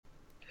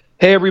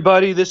Hey,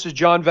 everybody, this is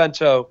John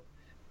Vento,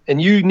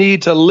 and you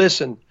need to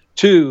listen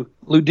to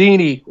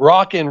Ludini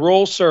Rock and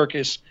Roll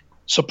Circus,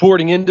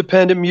 supporting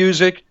independent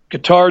music,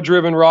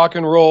 guitar-driven rock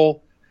and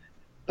roll,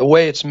 the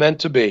way it's meant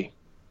to be.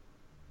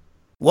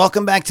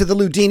 Welcome back to the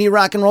Ludini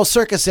Rock and Roll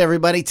Circus,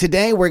 everybody.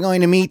 Today, we're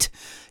going to meet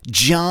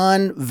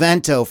John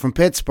Vento from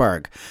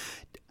Pittsburgh.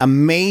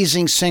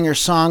 Amazing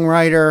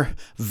singer-songwriter,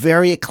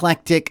 very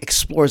eclectic,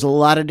 explores a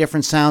lot of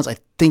different sounds. I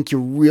think you're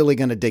really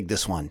going to dig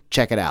this one.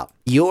 Check it out.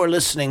 You're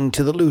listening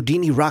to the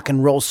Ludini Rock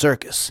and Roll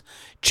Circus,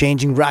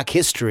 changing rock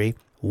history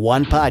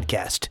one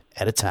podcast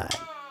at a time.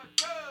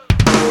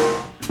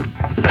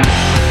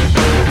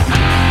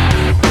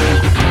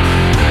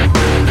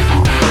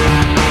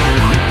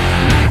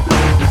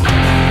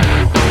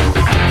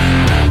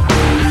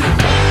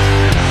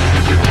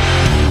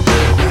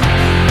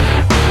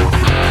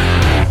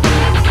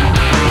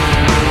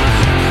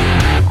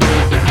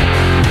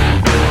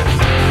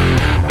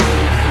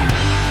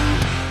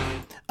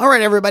 All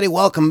right, everybody,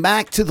 welcome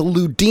back to the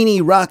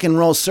Ludini Rock and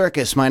Roll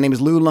Circus. My name is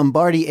Lou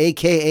Lombardi,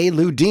 a.k.a.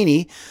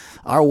 Ludini.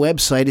 Our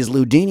website is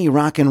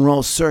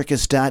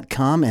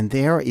ludinirockandrollcircus.com, and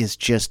there is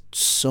just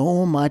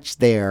so much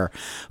there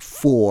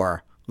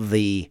for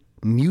the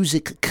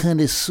music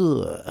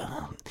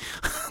connoisseur.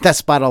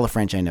 That's about all the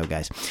French I know,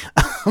 guys.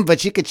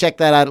 But you can check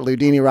that out at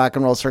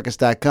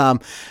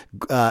ludinirockandrollcircus.com.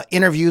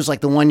 Interviews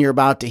like the one you're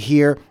about to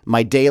hear,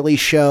 my daily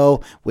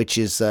show, which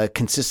is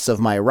consists of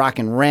my rock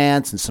and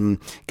rants and some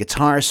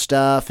guitar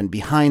stuff and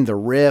behind the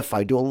riff.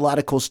 I do a lot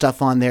of cool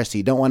stuff on there, so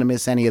you don't want to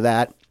miss any of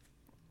that.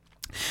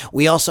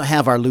 We also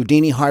have our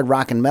Ludini Hard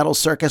Rock and Metal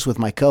Circus with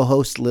my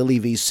co-hosts Lily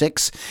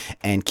V6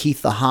 and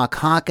Keith the Hawk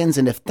Hawkins.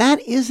 And if that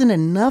isn't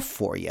enough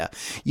for you,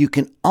 you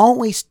can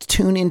always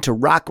tune into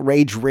Rock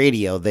Rage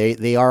Radio.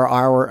 They are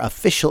our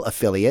official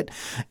affiliate.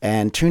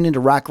 And tune into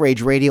Rock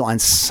Rage Radio on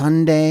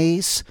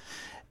Sundays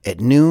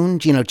at noon,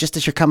 just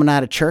as you're coming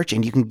out of church,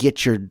 and you can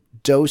get your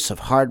dose of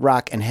hard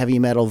rock and heavy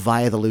metal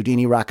via the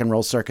Ludini Rock and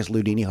Roll Circus,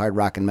 Ludini Hard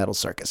Rock and Metal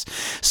Circus.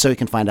 So you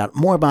can find out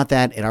more about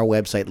that at our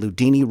website,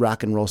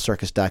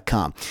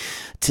 ludinirockandrollcircus.com.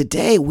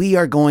 Today we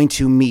are going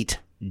to meet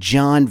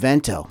John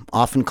Vento,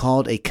 often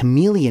called a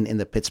chameleon in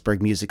the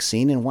Pittsburgh music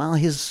scene, and while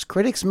his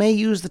critics may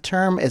use the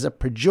term as a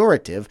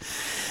pejorative,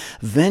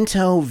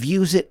 Vento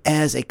views it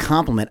as a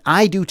compliment.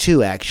 I do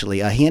too, actually.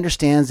 He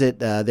understands that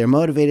they're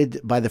motivated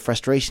by the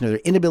frustration of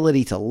their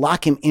inability to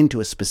lock him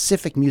into a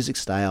specific music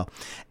style.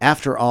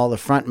 After all, the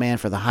frontman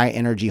for the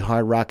high-energy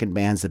hard rockin'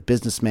 bands, the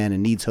Businessman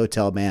and Needs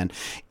Hotel Band,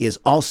 is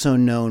also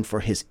known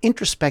for his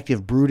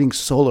introspective, brooding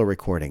solo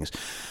recordings.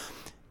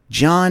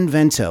 John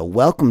Vento,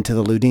 welcome to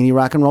the Ludini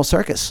Rock and Roll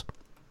Circus.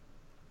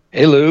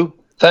 Hey, Lou.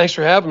 Thanks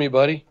for having me,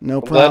 buddy. No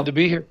problem. Glad to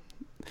be here.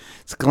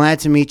 It's glad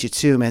to meet you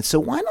too, man.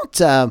 So why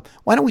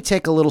don't we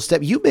take a little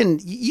step? You've been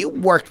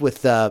involved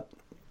with the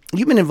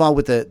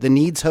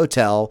Needs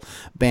Hotel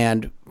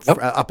Band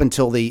up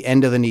until the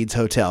end of the Needs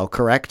Hotel,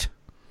 correct?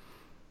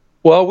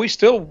 Well, we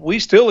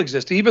still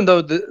exist, even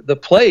though the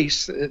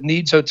place,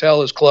 Needs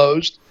Hotel, is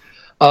closed.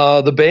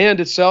 The band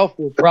itself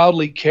will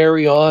proudly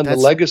carry on the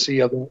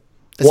legacy of it.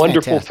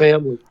 Wonderful fantastic.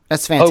 Family.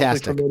 That's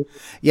fantastic.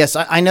 Yes,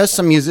 I know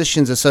some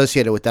musicians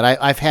associated with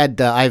that. I've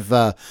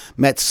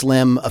met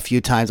Slim a few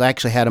times. I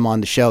actually had him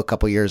on the show a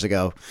couple years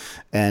ago,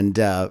 and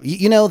the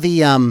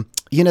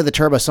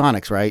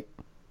Turbosonics, right?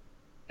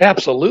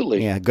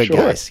 Absolutely. Yeah, good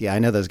guys. Yeah, I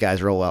know those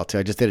guys real well too.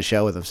 I just did a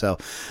show with them. So,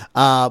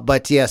 so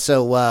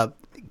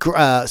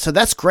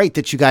that's great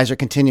that you guys are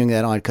continuing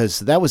that on, because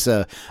that was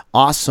a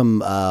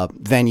awesome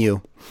venue.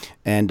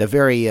 And a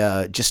very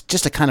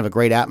just a kind of a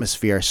great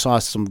atmosphere. I saw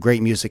some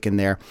great music in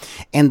there.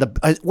 And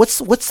is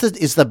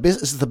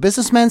the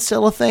Businessman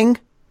still a thing?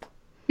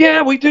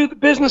 Yeah, we do the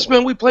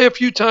Businessman. We play a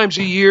few times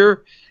a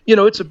year.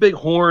 It's a big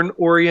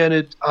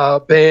horn-oriented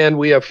band.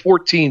 We have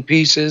 14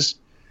 pieces.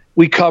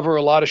 We cover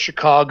a lot of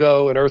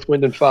Chicago and Earth,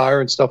 Wind, and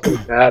Fire and stuff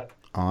like that.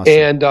 Awesome.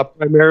 And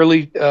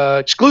primarily,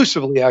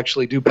 exclusively,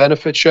 actually, do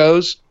benefit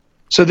shows.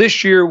 So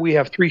this year we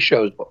have 3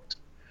 shows booked.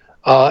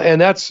 And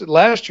that's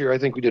last year. I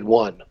think we did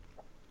 1.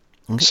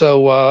 Okay.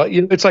 So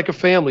it's like a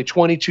family,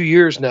 22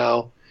 years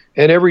now.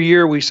 And every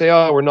year we say,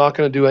 we're not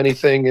going to do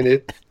anything.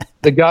 And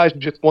the guys are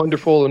just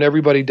wonderful, and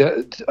everybody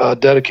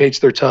dedicates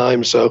their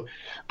time. So,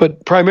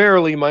 but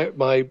primarily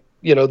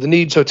the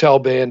Needs Hotel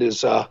Band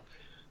is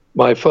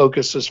my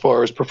focus as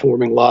far as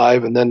performing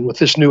live. And then with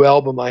this new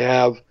album I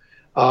have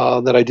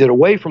that I did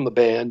away from the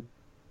band,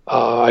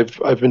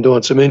 I've been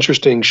doing some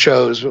interesting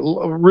shows,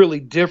 really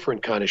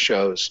different kind of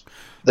shows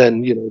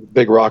than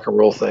big rock and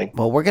roll thing.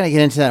 Well, we're going to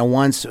get into that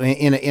once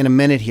in a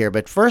minute here,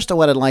 but first,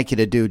 what I'd like you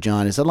to do,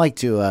 John, is I'd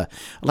like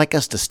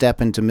us to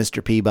step into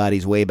Mr.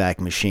 Peabody's Wayback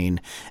Machine,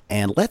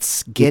 and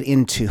let's get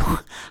into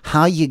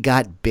how you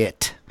got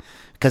bit.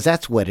 Because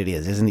that's what it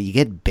is, isn't it? You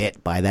get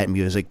bit by that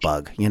music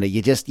bug. You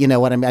know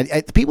what I mean?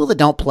 The people that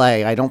don't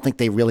play, I don't think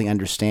they really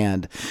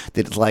understand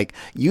that it's like,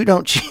 you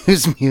don't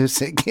choose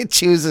music, it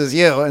chooses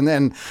you, and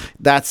then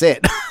that's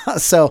it.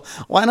 So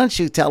why don't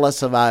you tell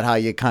us about how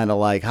you kind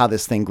of how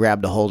this thing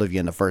grabbed a hold of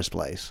you in the first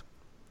place?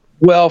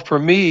 Well, for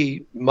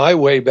me, my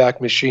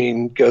Wayback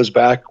Machine goes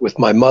back with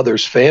my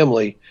mother's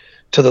family.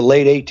 to the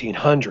late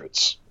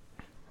 1800s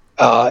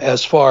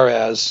as far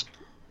as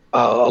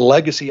a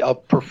legacy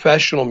of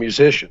professional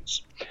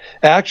musicians.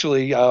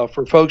 Actually,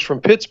 for folks from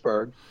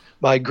Pittsburgh,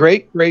 my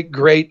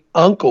great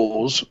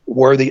uncles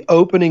were the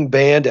opening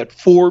band at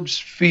Forbes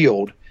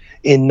Field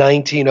in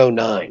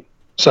 1909.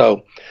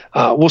 So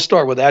we'll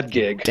start with that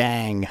gig.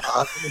 Dang.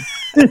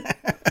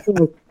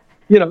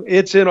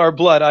 It's in our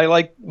blood.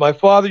 My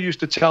father used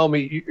to tell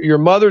me, your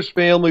mother's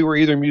family were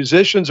either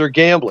musicians or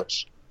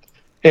gamblers.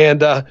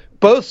 And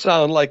both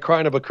sound like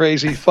kind of a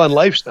crazy, fun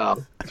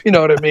lifestyle, if you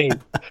know what I mean.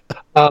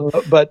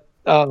 But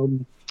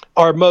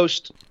our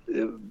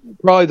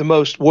probably the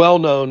most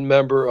well-known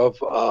member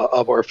of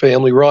our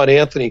family, Ron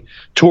Anthony,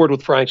 toured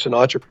with Frank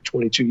Sinatra for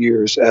 22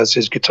 years as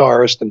his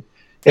guitarist.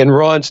 And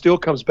Ron still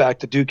comes back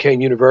to Duquesne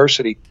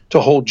University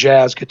to hold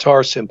jazz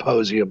guitar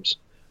symposiums.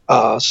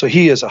 So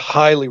he is a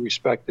highly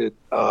respected,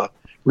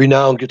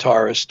 renowned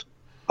guitarist.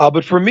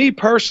 But for me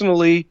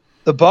personally,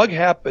 the bug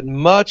happened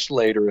much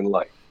later in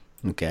life.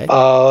 Okay.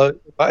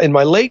 In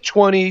my late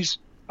 20s,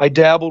 I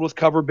dabbled with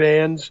cover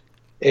bands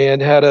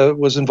and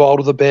was involved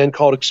with a band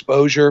called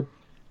Exposure.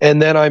 And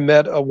then I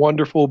met a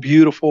wonderful,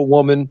 beautiful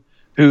woman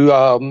who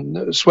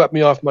swept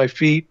me off my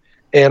feet.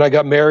 And I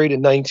got married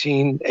in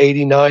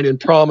 1989 and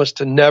promised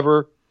to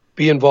never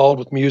be involved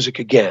with music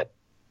again.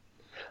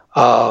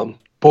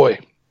 Boy,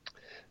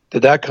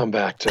 did that come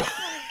back to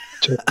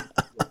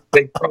a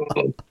big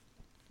problem.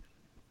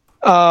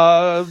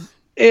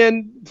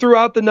 And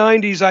throughout the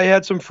 90s, I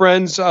had some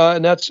friends,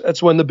 and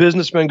that's when the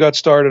Businessmen got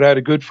started. I had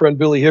a good friend,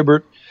 Billy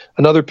Hibbert,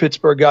 another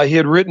Pittsburgh guy. He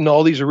had written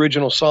all these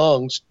original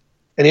songs,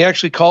 and he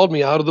actually called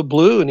me out of the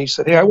blue, and he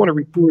said, "Hey, I want to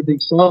record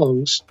these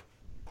songs,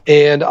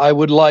 and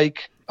I'd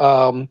like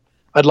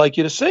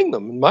you to sing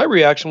them." And my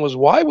reaction was,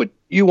 "Why would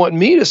you want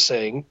me to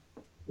sing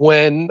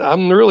when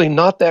I'm really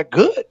not that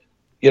good?"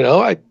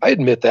 I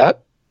admit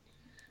that.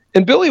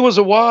 And Billy was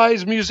a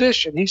wise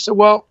musician. He said,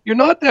 "Well, you're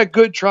not that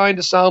good trying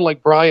to sound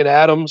like Bryan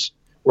Adams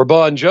or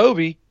Bon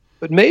Jovi,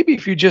 but maybe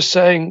if you just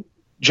sang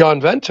John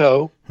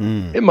Vento,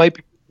 it might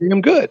be damn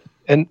good."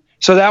 And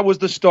so that was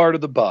the start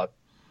of the bug.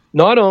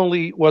 Not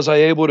only was I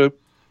able to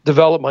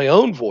develop my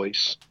own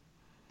voice,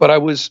 but I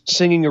was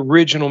singing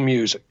original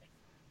music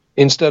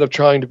instead of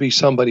trying to be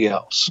somebody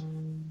else.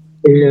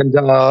 And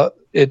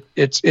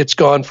it's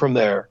gone from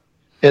there.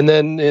 And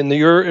then in the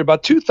year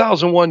about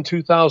 2001,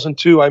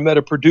 2002, I met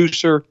a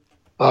producer,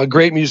 a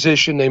great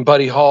musician named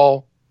Buddy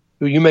Hall,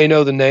 who you may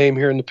know the name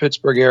here in the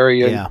Pittsburgh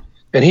area. Yeah.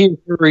 And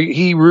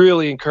he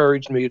really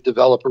encouraged me to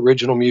develop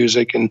original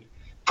music. And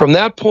from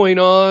that point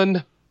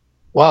on,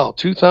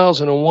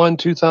 2001,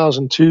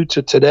 2002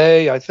 to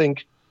today, I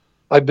think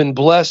I've been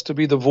blessed to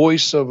be the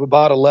voice of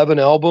about 11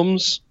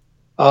 albums,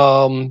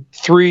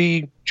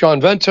 3 John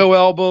Vento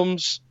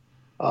albums,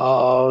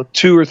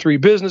 2 or 3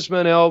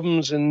 Businessmen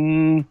albums,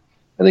 and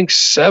I think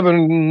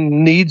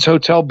 7 Needs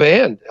Hotel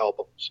Band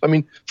albums. I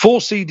mean, full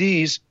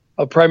CDs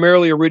of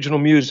primarily original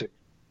music.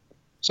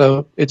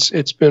 So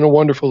it's been a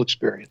wonderful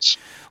experience.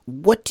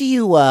 What do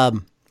you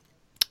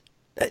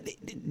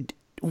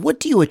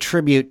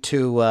attribute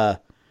to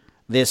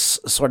this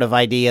sort of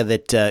idea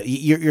that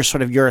you're a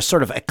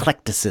sort of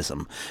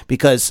eclecticism?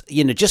 Because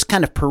just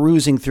kind of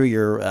perusing through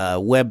your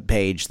web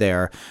page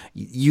there,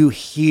 you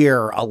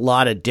hear a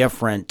lot of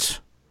different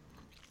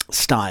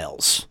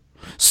styles.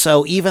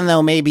 So even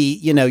though maybe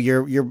your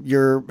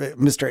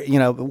Mr.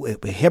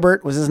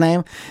 Hibbert was his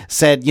name,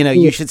 said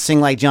you should sing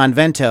like John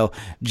Vento.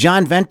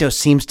 John Vento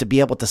seems to be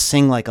able to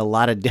sing like a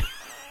lot of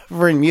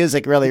different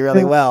music really,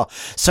 really well.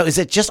 So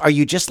are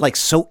you just like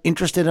so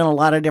interested in a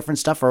lot of different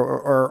stuff,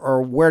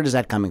 or where does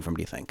that coming from,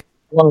 do you think?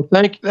 Well,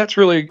 that's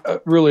really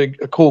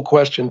a cool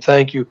question.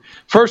 Thank you.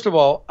 First of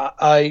all,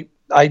 I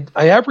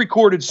have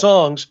recorded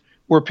songs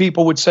where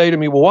people would say to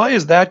me, "Well, why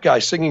is that guy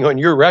singing on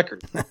your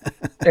record?"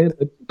 And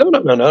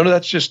no,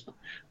 that's just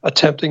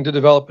attempting to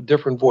develop a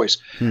different voice.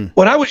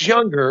 When I was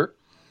younger,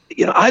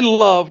 I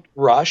loved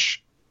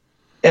Rush,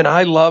 and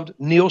I loved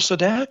Neil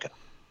Sedaka,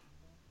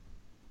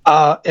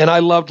 and I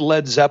loved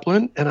Led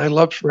Zeppelin, and I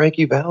loved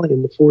Frankie Valli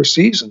and the Four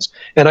Seasons,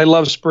 and I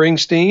loved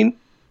Springsteen,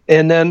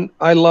 and then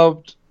I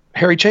loved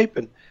Harry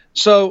Chapin.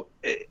 So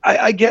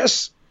I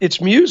guess it's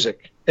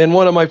music, and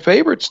one of my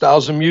favorite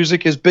styles of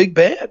music is big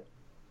band.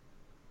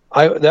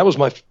 That was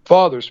my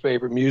father's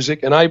favorite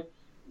music, and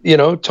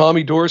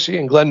Tommy Dorsey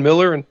and Glenn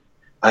Miller, and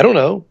I don't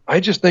know, I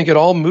just think it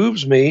all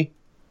moves me,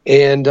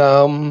 and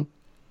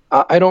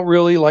I don't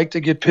really like to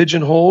get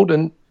pigeonholed,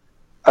 and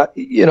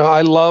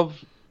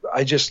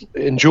I just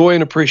enjoy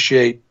and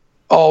appreciate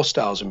all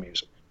styles of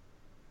music.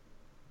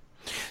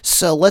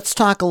 So let's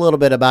talk a little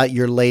bit about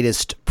your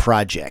latest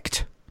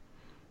project,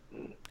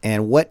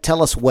 and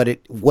tell us what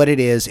it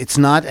is. It's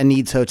not a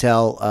Needs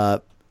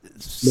Hotel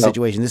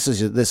situation. No.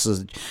 This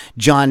is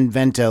John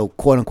Vento,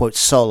 quote unquote,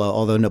 solo,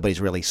 although nobody's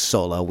really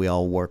solo. We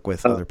all work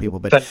with other people,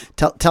 but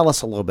tell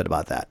us a little bit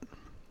about that.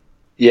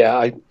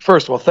 Yeah,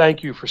 first of all,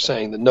 thank you for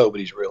saying that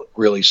nobody's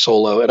really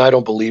solo, and I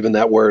don't believe in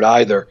that word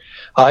either.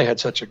 I had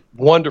such a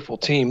wonderful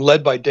team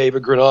led by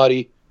David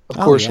Granati, of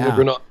course, yeah. in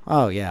the Granati.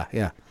 Oh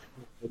yeah.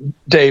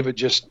 David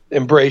just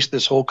embraced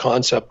this whole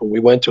concept when we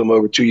went to him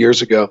over 2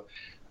 years ago.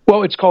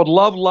 Well, it's called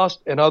Love, Lust,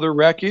 and Other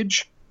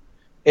Wreckage.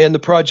 And the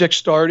project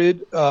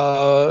started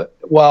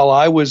while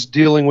I was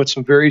dealing with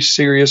some very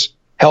serious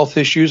health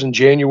issues in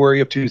January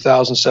of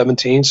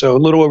 2017, so a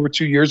little over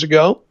 2 years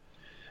ago.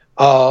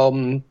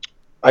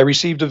 I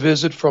received a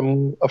visit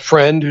from a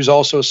friend who's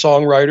also a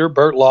songwriter,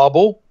 Bert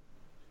Laubel,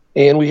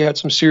 and we had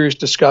some serious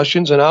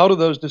discussions. And out of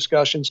those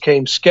discussions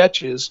came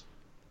sketches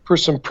for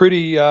some pretty,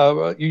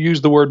 you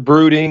use the word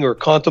brooding or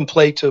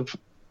contemplative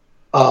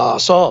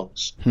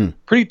songs.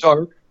 Pretty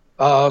dark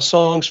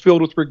songs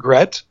filled with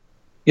regret.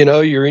 You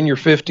know, you're in your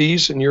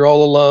 50s and you're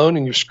all alone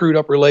and you've screwed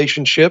up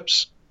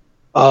relationships.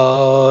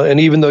 And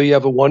even though you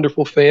have a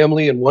wonderful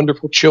family and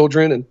wonderful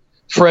children and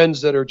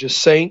friends that are just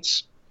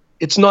saints,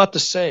 it's not the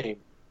same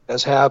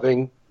as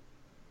having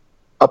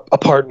a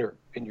partner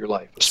in your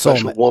life, a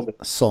special woman.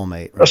 A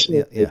soulmate,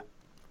 right? Yeah.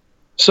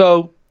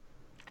 So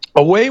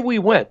away we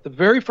went. The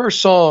very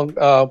first song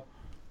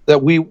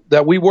that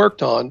we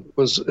worked on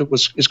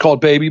is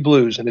called Baby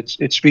Blues, and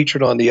it's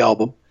featured on the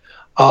album.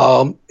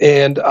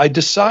 And I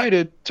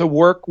decided to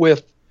work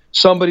with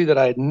somebody that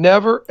I had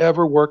never,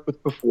 ever worked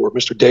with before,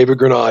 Mr. David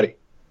Granati,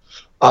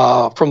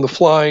 from the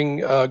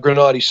Flying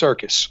Granati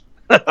Circus.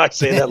 I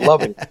say that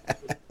loving.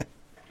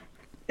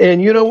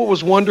 And you know what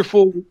was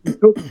wonderful?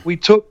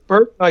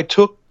 Bert and I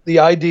took the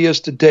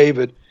ideas to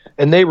David,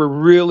 and they were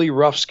really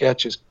rough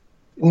sketches.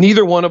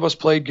 Neither one of us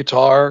played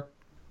guitar.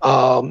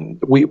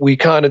 We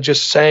kind of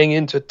just sang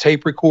into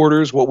tape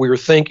recorders what we were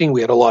thinking. We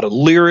had a lot of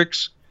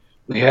lyrics.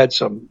 We had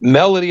some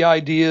melody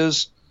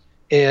ideas.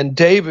 And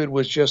David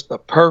was just the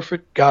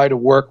perfect guy to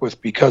work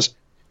with because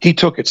he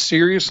took it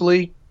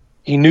seriously.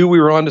 He knew we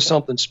were onto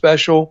something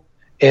special.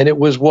 And it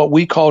was what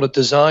we called a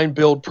design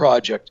build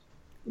project.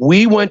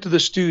 We went to the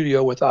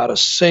studio without a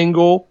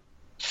single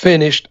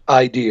finished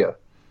idea,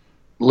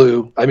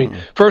 Lou. I mean,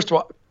 first of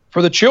all,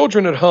 for the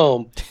children at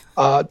home,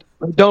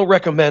 don't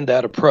recommend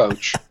that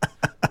approach.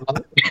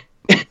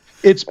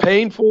 It's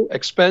painful,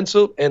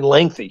 expensive, and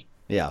lengthy.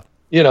 Yeah.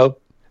 You know,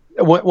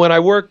 when I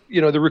worked, you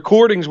know, the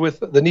recordings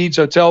with the Needs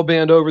Hotel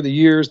Band over the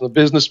years and the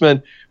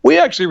Businessmen, we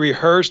actually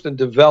rehearsed and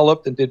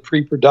developed and did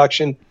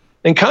pre-production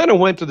and kind of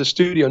went to the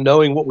studio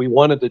knowing what we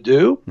wanted to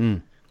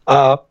do.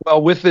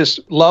 Well, with this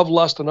Love,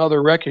 Lust, and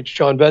Other Wreckage,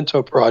 John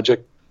Vento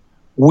project,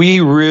 we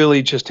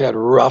really just had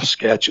rough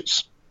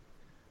sketches.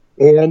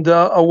 And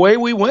away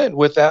we went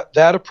with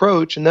that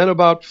approach. And then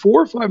about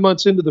 4 or 5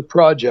 months into the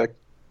project,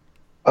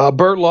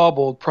 Bert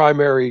Laubel,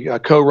 primary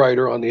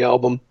co-writer on the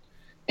album,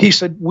 he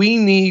said, we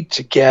need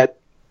to get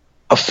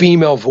a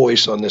female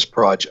voice on this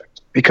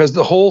project because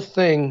the whole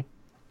thing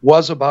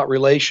was about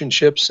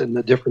relationships and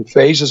the different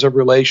phases of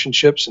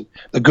relationships and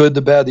the good,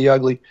 the bad, the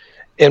ugly.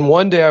 And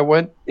one day I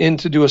went in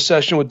to do a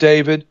session with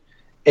David,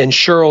 and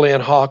Cheryl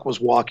Ann Hawk was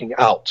walking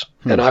out,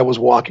 and I was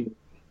walking.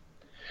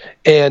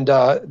 And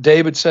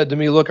David said to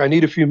me, look, I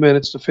need a few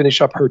minutes to finish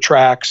up her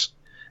tracks.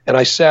 And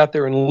I sat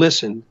there and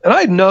listened. And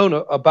I'd known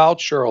about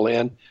Cheryl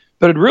Ann,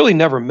 but had really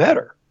never met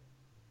her.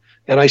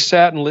 And I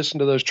sat and listened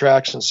to those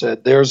tracks and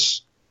said,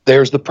 there's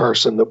the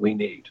person that we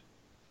need.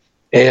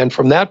 And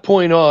from that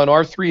point on,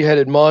 our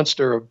three-headed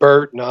monster of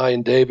Bert and I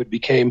and David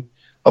became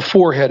a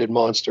four-headed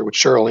monster with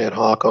Cheryl Ann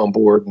Hawk on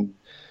board. And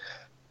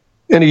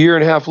a year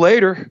and a half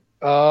later,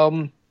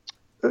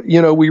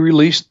 you know, we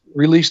released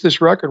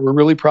this record. We're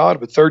really proud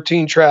of it.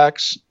 13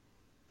 tracks.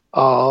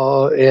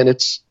 And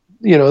it's,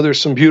 you know, there's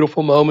some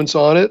beautiful moments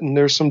on it and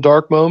there's some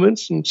dark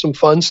moments and some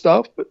fun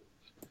stuff, but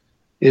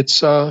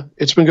it's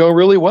been going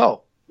really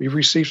well. We've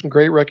received some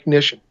great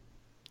recognition.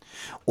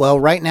 Well,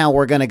 right now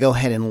we're going to go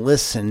ahead and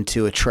listen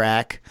to a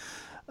track.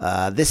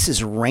 This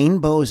is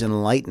Rainbows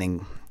and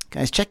Lightning.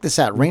 Guys, check this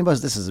out.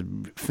 Rainbows, this is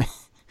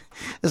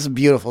a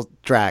beautiful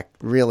track.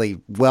 Really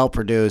well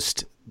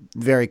produced.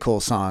 Very cool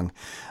song.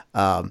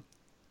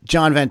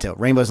 John Vento,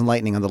 Rainbows and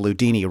Lightning on the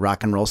Ludini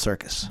Rock and Roll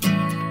Circus.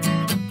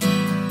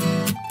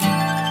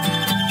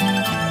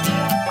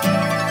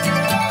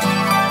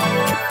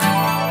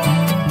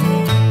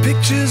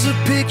 Pictures of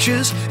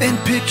pictures and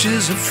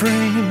pictures of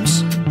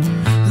frames,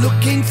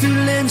 looking through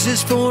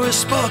lenses for a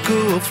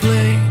sparkle of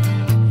flame.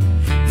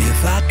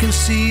 If I can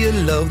see a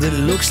love that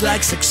looks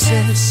like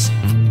success,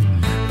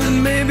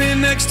 then maybe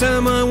next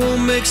time I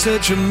won't make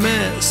such a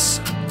mess.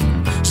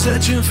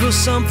 Searching for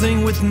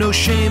something with no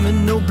shame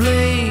and no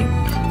blame,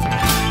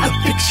 a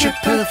picture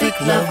perfect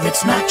love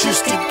that's not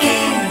just a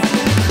game.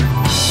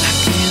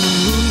 Like in a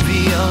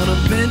movie on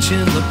a bench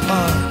in the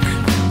park,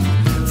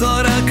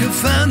 thought I could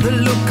find the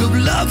look of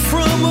love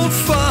from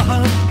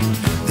afar.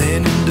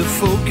 Then into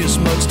focus,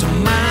 much to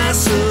my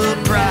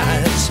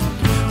surprise,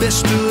 there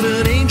stood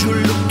an angel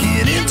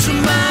looking into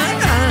my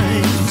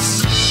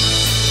eyes.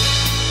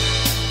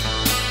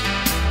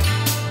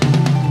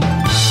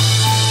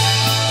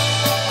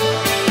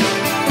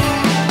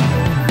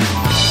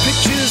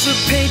 Pictures of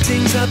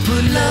paintings, I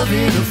put love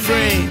in a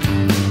frame.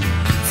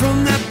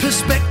 From that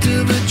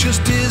perspective, it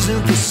just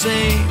isn't the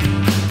same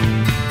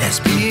as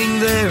being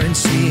there and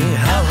seeing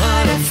how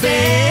hard I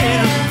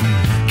fell,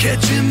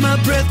 catching my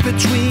breath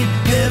between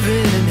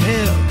heaven and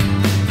hell.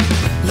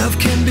 Love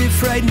can be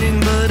frightening,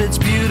 but it's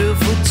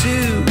beautiful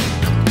too.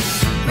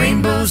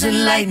 Rainbows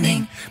and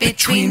lightning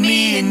between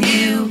me and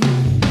you.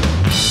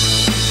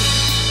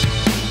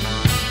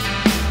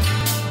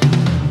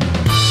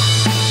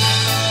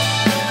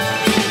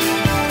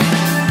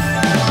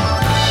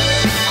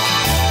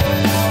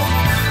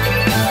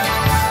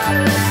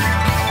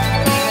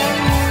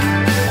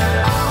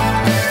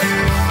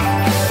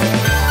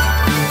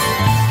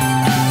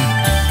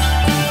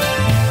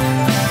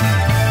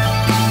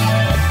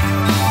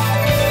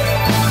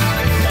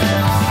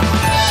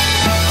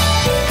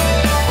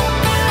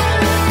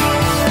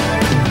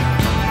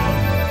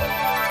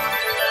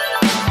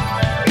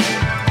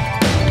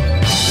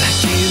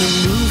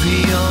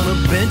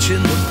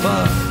 In the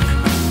park,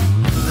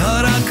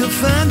 thought I could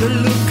find a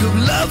look of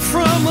love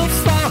from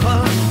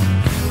afar.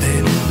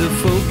 Then into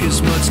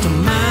focus, much to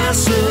my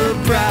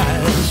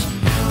surprise,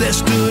 there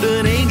stood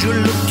an angel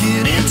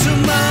looking into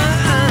my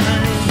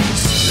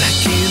eyes.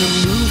 Like in a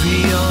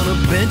movie on a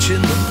bench in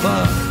the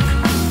park,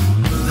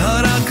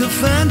 thought I could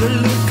find a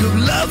look of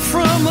love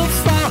from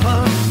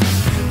afar.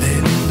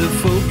 Then into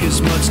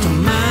focus, much to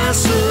my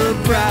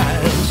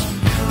surprise,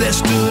 there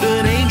stood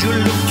an angel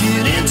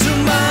looking into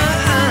my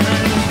eyes.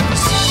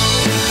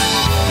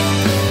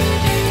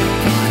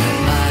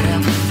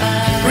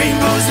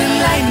 Rainbows and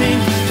lightning.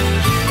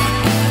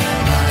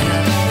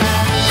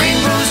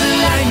 Rainbows and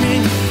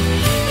lightning.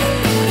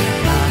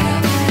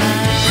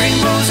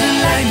 Rainbows and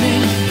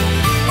lightning.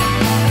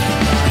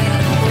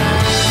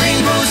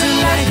 Rainbows and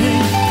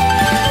lightning.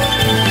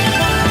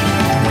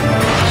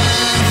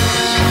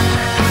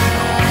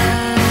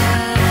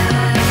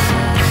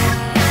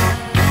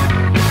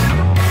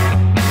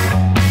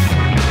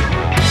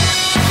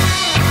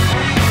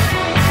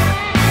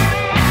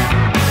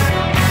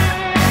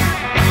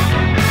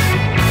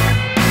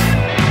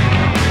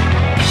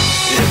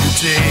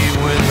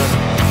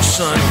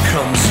 Sun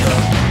comes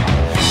up,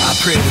 I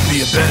pray to be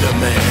a better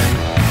man.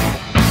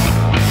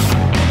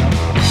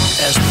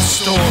 As the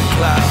storm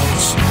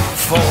clouds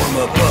form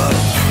above,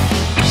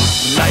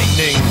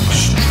 lightning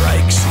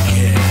strikes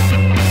again.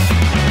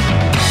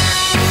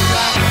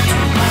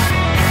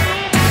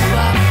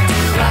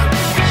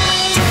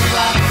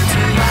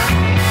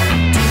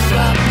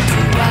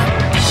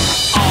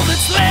 All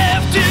that's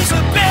left is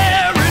a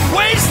barren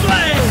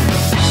wasteland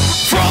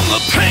from the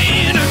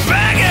pain and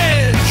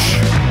baggage.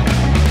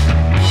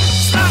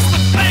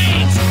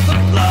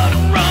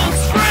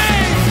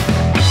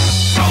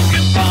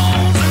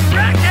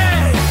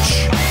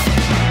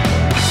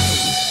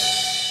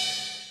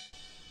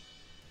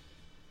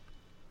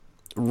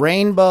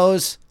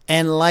 Rainbows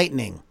and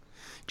Lightning,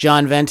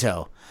 John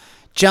Vento.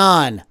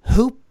 John,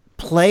 who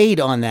played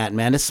on that,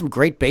 man? It's some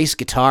great bass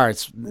guitar.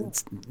 It's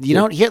you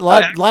don't hear a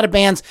lot of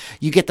bands.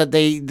 You get that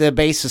the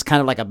bass is kind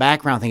of like a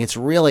background thing. It's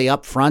really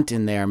up front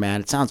in there,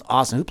 man. It sounds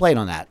awesome. Who played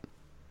on that?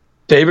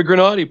 David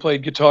Granati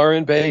played guitar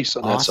and bass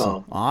on that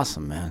song.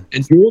 Awesome, man.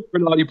 And Jules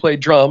Granati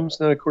played drums.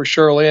 Then, of course,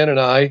 Cheryl Ann and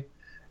I.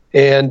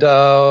 And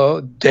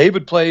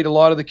David played a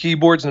lot of the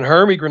keyboards, and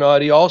Hermie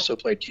Granati also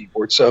played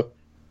keyboards. So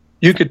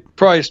you could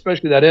probably,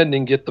 especially that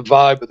ending, get the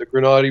vibe of the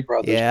Granati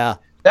brothers. Yeah.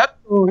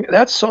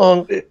 That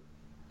song,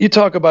 you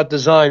talk about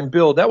design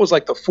build. That was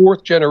like the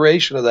fourth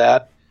generation of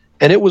that.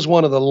 And it was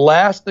one of the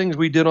last things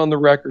we did on the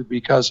record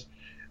because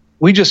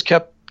we just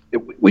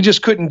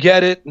couldn't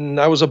get it.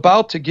 And I was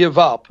about to give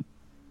up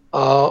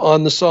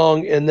on the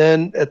song. And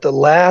then at the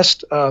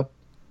last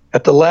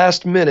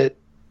minute,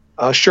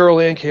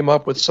 Cheryl Ann came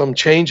up with some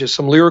changes,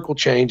 some lyrical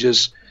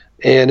changes.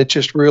 And it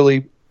just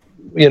really,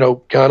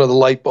 kind of the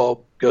light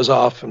bulb goes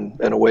off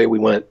and away we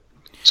went.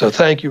 So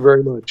thank you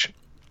very much.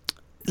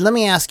 Let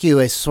me ask you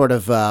a sort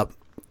of, I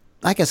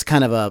guess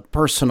kind of a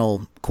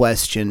personal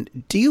question.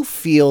 Do you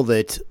feel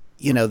that,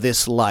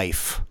 this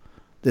life,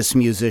 this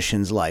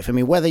musician's life, I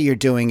mean, whether you're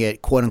doing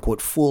it quote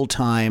unquote full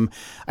time,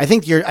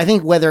 even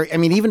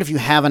if you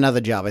have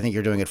another job, I think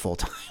you're doing it full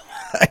time.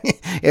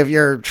 If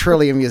you're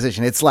truly a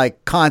musician, it's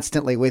like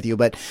constantly with you.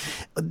 But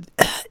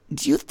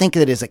do you think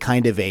that is a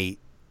kind of a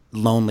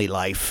lonely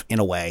life in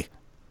a way?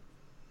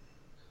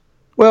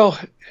 Well,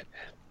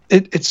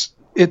 it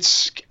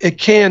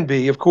can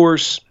be, of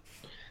course.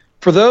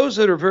 For those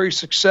that are very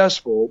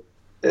successful,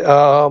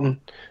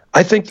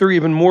 I think they're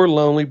even more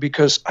lonely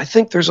because I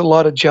think there's a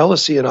lot of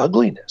jealousy and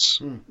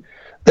ugliness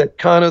that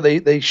kind of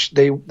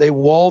they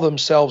wall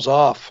themselves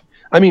off.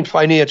 I mean,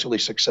 financially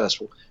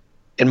successful.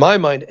 In my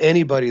mind,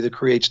 anybody that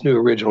creates new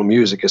original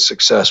music is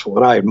successful,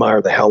 and I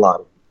admire the hell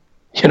out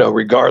of them,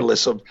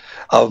 regardless of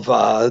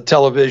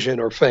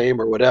television or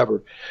fame or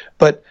whatever.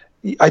 But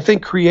I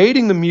think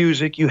creating the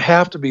music, you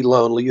have to be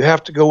lonely. You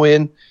have to go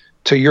in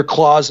to your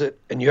closet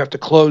and you have to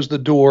close the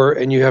door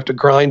and you have to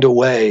grind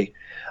away.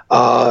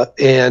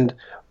 And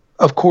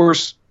of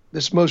course,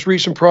 this most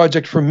recent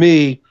project for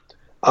me,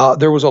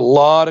 there was a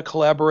lot of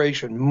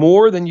collaboration,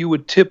 more than you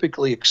would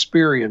typically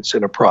experience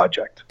in a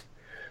project.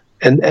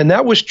 And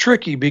that was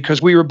tricky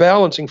because we were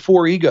balancing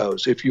four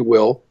egos, if you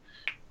will,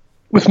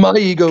 with my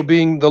ego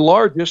being the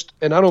largest.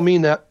 And I don't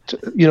mean that to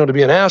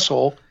be an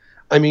asshole.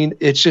 I mean,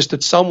 it's just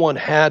that someone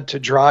had to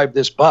drive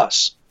this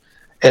bus.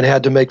 and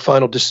had to make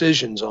final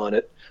decisions on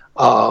it.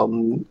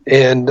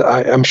 And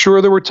I'm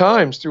sure there were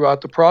times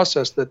throughout the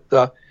process that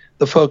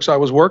the folks I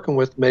was working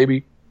with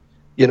maybe,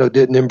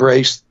 didn't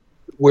embrace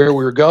where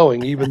we were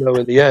going, even though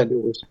in the end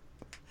it was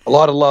a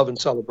lot of love and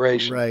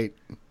celebration. Right.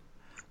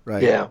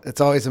 Yeah.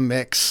 It's always a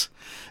mix.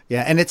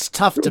 Yeah. And it's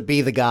tough to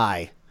be the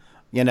guy,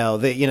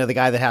 the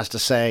guy that has to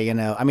say,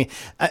 I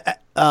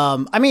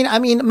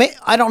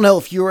don't know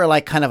if you were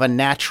like kind of a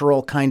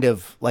natural kind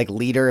of like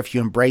leader, if you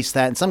embrace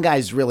that. And some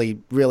guys really,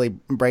 really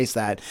embrace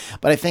that.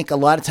 But I think a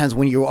lot of times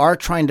when you are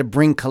trying to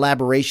bring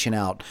collaboration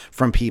out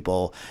from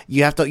people,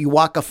 you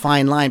walk a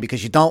fine line,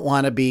 because you don't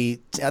want to be,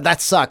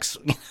 that sucks.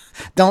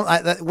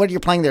 What you're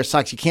playing there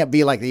sucks. You can't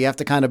be like that. You have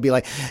to kind of be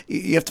like,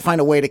 you have to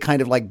find a way to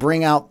kind of like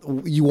bring out,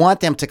 you want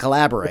them to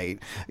collaborate,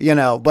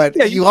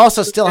 but you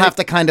also still have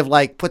to kind of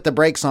like put the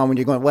brakes on when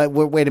you're going,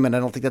 wait a minute,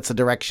 I don't think that's the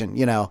direction,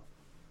 Yeah,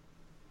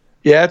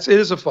 it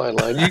is a fine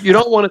line. You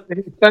don't want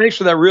to, thanks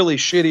for that really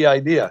shitty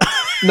idea.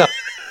 No.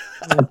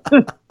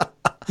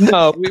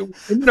 No,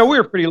 we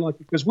were pretty lucky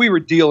because we were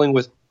dealing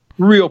with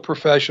real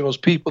professionals,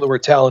 people that were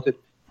talented.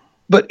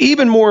 But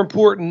even more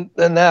important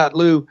than that,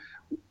 Lou,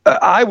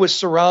 I was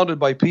surrounded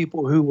by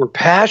people who were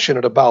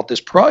passionate about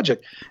this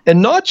project,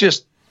 and not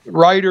just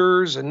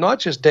writers and not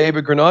just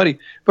David Granati,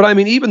 but I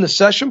mean, even the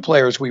session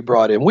players we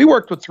brought in. We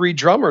worked with 3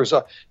 drummers.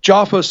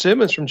 Joffo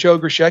Simmons from Joe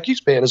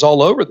Grishecki's band is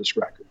all over this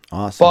record.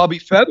 Awesome. Bobby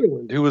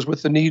Featherland, who was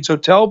with the Needs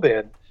Hotel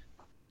band.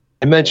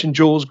 I mentioned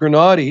Jules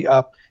Granati.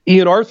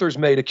 Ian Arthur's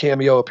made a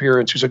cameo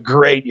appearance, who's a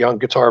great young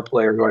guitar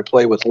player who I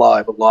play with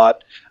live a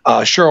lot.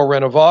 Cheryl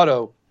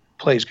Renovato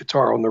plays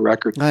guitar on the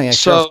record. Oh, yeah,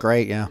 Cheryl's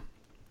great, yeah.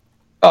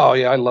 Oh,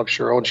 yeah, I love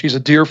Cheryl, and she's a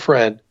dear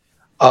friend.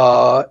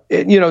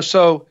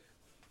 So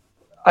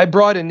I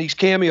brought in these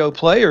cameo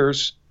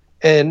players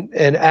and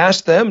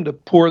asked them to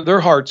pour their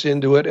hearts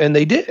into it, and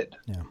they did.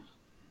 Yeah.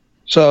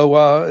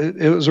 So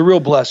it was a real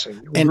blessing.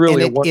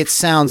 It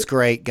sounds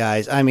great,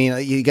 guys. I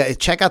mean, you got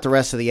check out the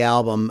rest of the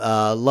album,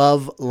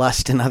 "Love,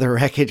 Lust, and Other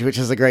Wreckage," which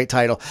is a great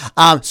title.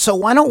 So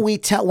why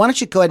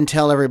don't you go ahead and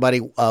tell everybody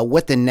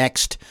what the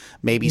next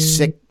maybe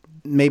 6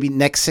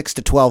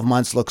 to 12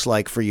 months looks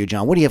like for you,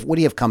 John? What do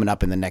you have coming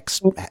up in the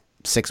next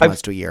 6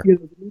 months to a year? The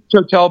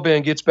Hotel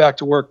Band gets back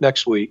to work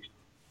next week,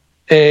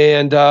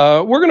 and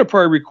we're going to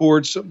probably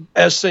record some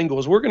as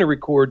singles. We're going to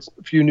record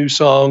a few new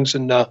songs,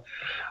 and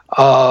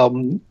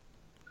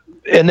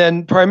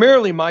then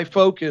primarily my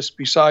focus,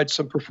 besides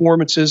some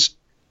performances,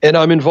 and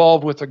I'm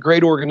involved with a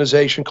great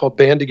organization called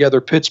Band Together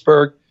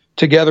Pittsburgh.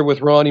 Together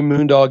with Ronnie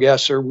Moondog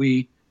Esser,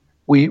 we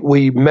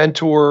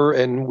mentor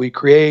and we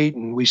create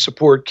and we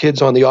support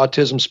kids on the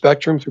autism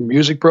spectrum through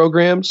music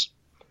programs.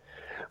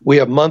 We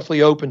have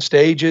monthly open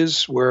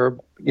stages where,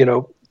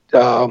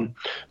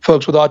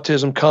 folks with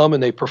autism come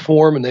and they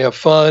perform and they have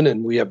fun,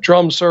 and we have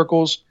drum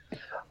circles.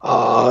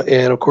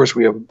 And of course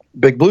we have a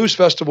big blues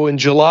festival in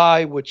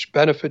July, which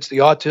benefits the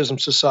Autism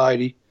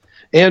Society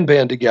and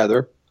Band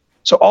Together.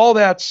 So all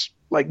that's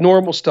like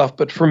normal stuff.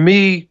 But for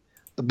me,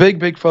 the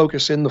big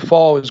focus in the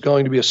fall is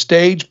going to be a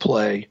stage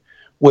play,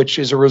 which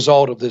is a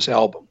result of this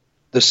album.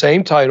 The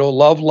same title,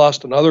 Love,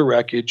 Lust, and Other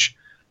Wreckage,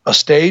 a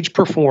stage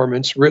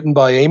performance written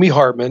by Amy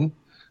Hartman,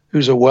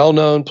 who's a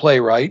well-known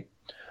playwright.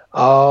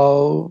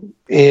 And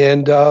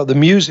the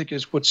music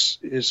is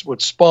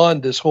what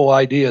spawned this whole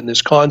idea and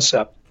this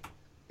concept.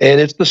 And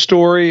it's the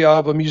story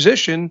of a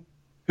musician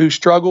who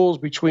struggles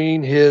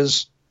between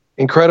his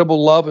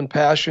incredible love and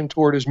passion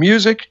toward his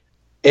music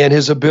and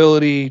his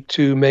ability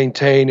to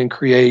maintain and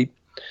create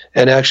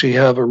and actually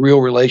have a real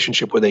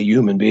relationship with a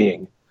human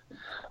being.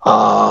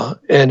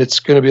 And it's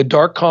going to be a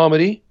dark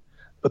comedy,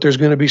 but there's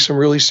going to be some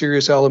really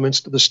serious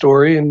elements to the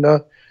story. And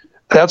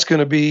that's going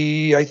to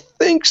be, I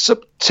think,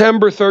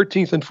 September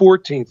 13th and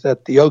 14th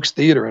at the Oaks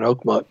Theater in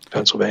Oakmont,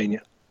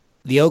 Pennsylvania.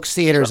 The Oaks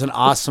Theater is an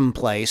awesome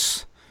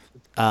place.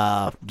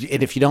 And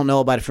if you don't know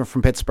about it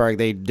from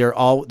Pittsburgh, they're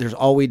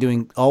always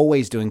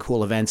doing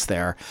cool events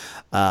there.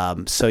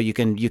 So you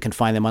can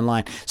find them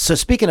online. So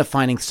speaking of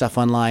finding stuff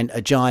online,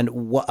 John,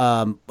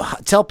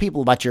 tell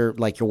people about your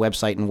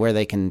website and where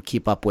they can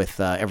keep up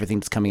with everything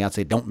that's coming out so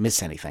they don't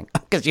miss anything,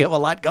 because you have a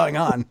lot going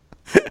on.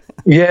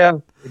 Yeah,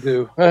 I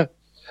do.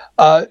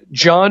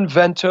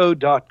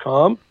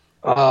 JohnVento.com,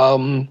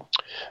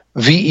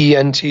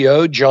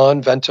 VENTO,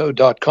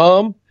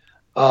 JohnVento.com.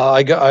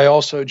 I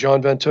also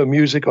John Vento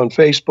Music on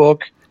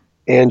Facebook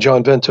and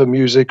John Vento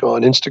Music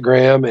on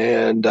Instagram,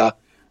 and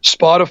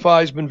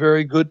Spotify's been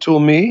very good to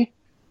me.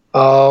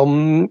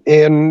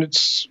 And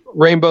it's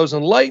Rainbows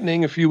and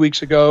Lightning a few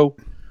weeks ago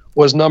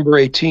was number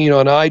 18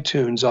 on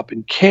iTunes up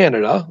in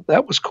Canada.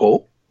 That was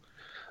cool.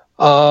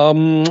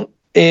 And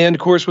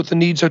of course, with the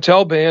Needs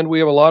Hotel Band, we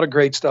have a lot of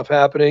great stuff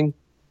happening.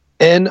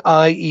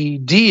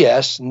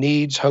 NIEDS,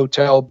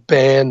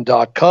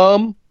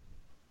 needshotelband.com.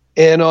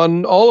 And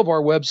on all of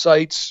our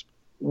websites,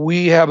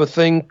 we have a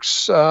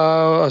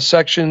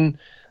section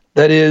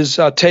that is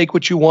take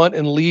what you want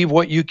and leave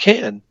what you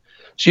can.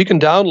 So you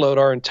can download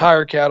our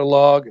entire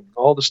catalog and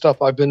all the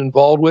stuff I've been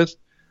involved with,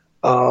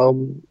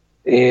 and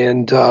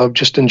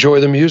just enjoy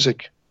the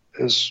music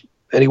as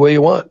any way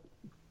you want.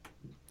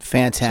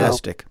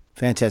 Fantastic.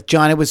 Fantastic.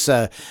 John, it was,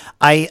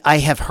 I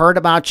have heard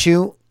about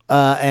you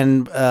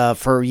and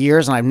for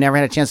years, and I've never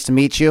had a chance to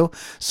meet you.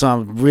 So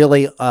I'm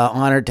really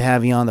honored to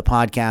have you on the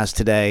podcast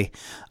today.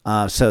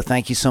 So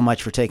thank you so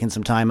much for taking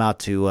some time out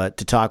to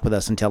talk with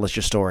us and tell us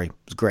your story. It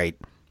was great.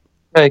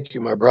 Thank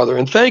you, my brother.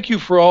 And thank you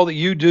for all that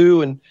you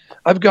do. And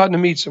I've gotten to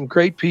meet some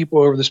great people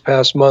over this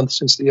past month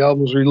since the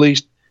album was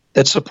released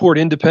that support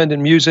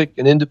independent music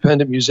and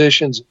independent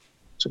musicians.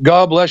 So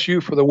God bless you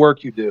for the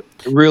work you do.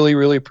 I really,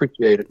 really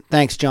appreciate it.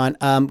 Thanks, John.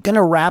 I'm going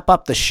to wrap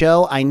up the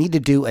show. I need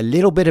to do a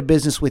little bit of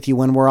business with you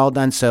when we're all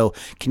done. So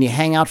can you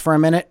hang out for a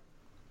minute?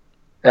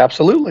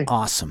 Absolutely.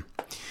 Awesome.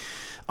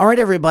 All right,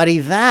 everybody.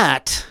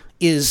 That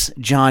is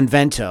John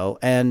Vento,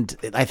 and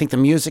I think the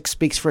music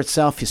speaks for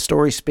itself. His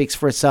story speaks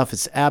for itself.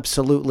 It's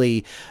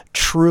absolutely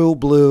true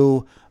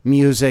blue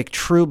music,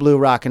 true blue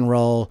rock and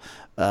roll.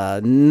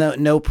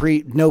 No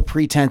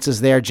pretenses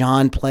there.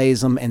 John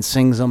plays them and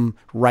sings them,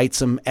 writes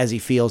them as he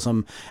feels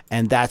them,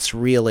 and that's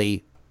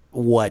really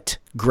what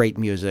great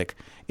music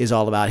is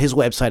all about. His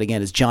website,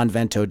 again, is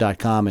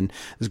johnvento.com, and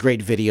there's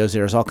great videos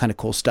there. There's all kind of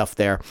cool stuff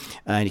there,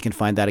 and you can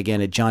find that,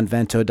 again, at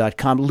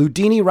johnvento.com.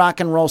 Ludini Rock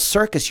and Roll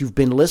Circus you've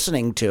been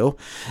listening to,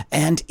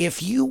 and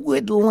if you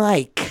would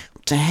like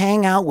to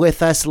hang out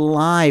with us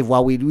live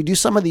while we do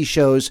some of these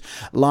shows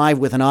live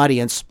with an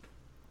audience,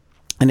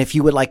 and if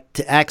you would like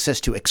to access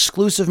to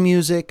exclusive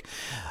music,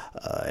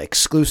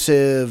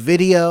 exclusive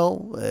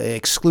video,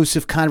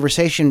 exclusive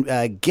conversation,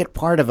 get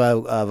part of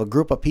a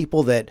group of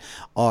people that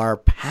are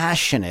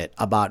passionate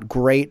about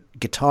great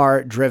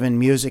guitar-driven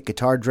music,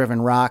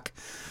 guitar-driven rock,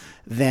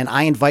 then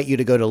I invite you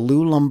to go to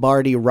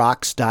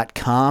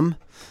loulombardirocks.com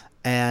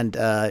and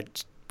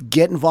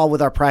get involved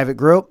with our private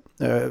group.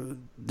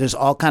 There's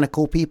all kind of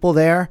cool people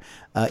there.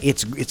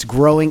 It's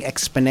growing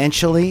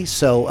exponentially,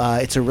 so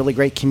it's a really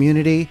great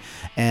community.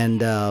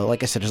 And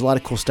like I said, there's a lot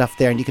of cool stuff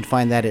there, and you can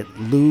find that at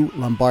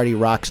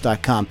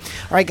loulombardirocks.com.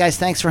 All right, guys,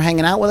 thanks for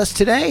hanging out with us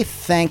today.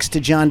 Thanks to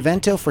John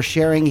Vento for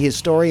sharing his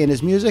story and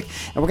his music.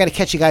 And we're going to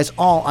catch you guys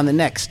all on the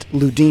next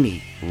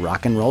Ludini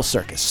Rock and Roll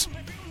Circus.